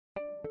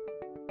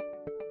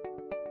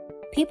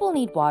People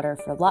need water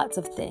for lots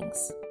of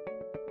things.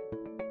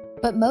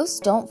 But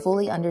most don't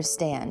fully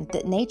understand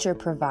that nature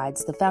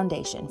provides the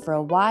foundation for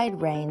a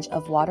wide range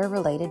of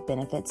water-related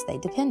benefits they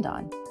depend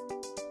on.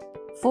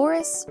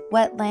 Forests,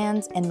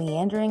 wetlands, and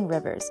meandering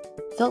rivers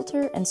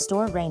filter and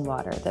store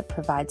rainwater that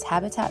provides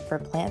habitat for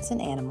plants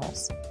and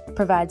animals,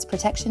 provides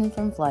protection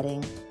from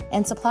flooding,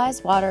 and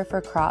supplies water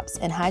for crops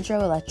and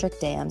hydroelectric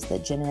dams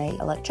that generate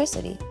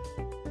electricity.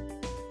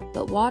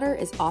 But water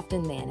is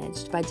often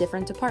managed by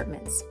different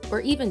departments,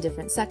 or even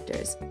different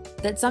sectors,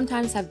 that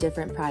sometimes have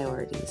different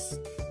priorities.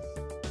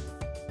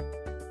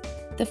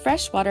 The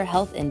Freshwater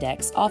Health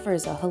Index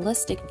offers a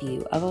holistic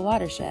view of a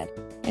watershed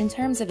in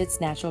terms of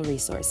its natural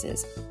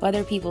resources,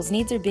 whether people's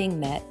needs are being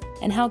met,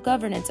 and how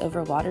governance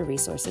over water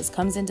resources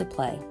comes into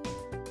play.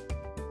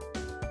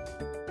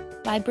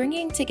 By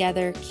bringing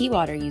together key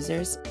water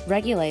users,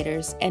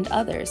 regulators, and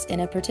others in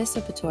a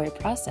participatory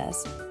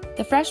process,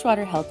 the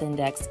Freshwater Health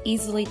Index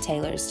easily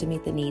tailors to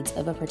meet the needs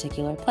of a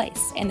particular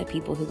place and the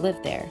people who live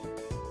there,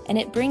 and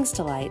it brings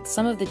to light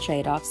some of the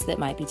trade-offs that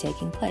might be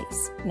taking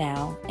place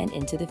now and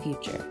into the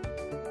future.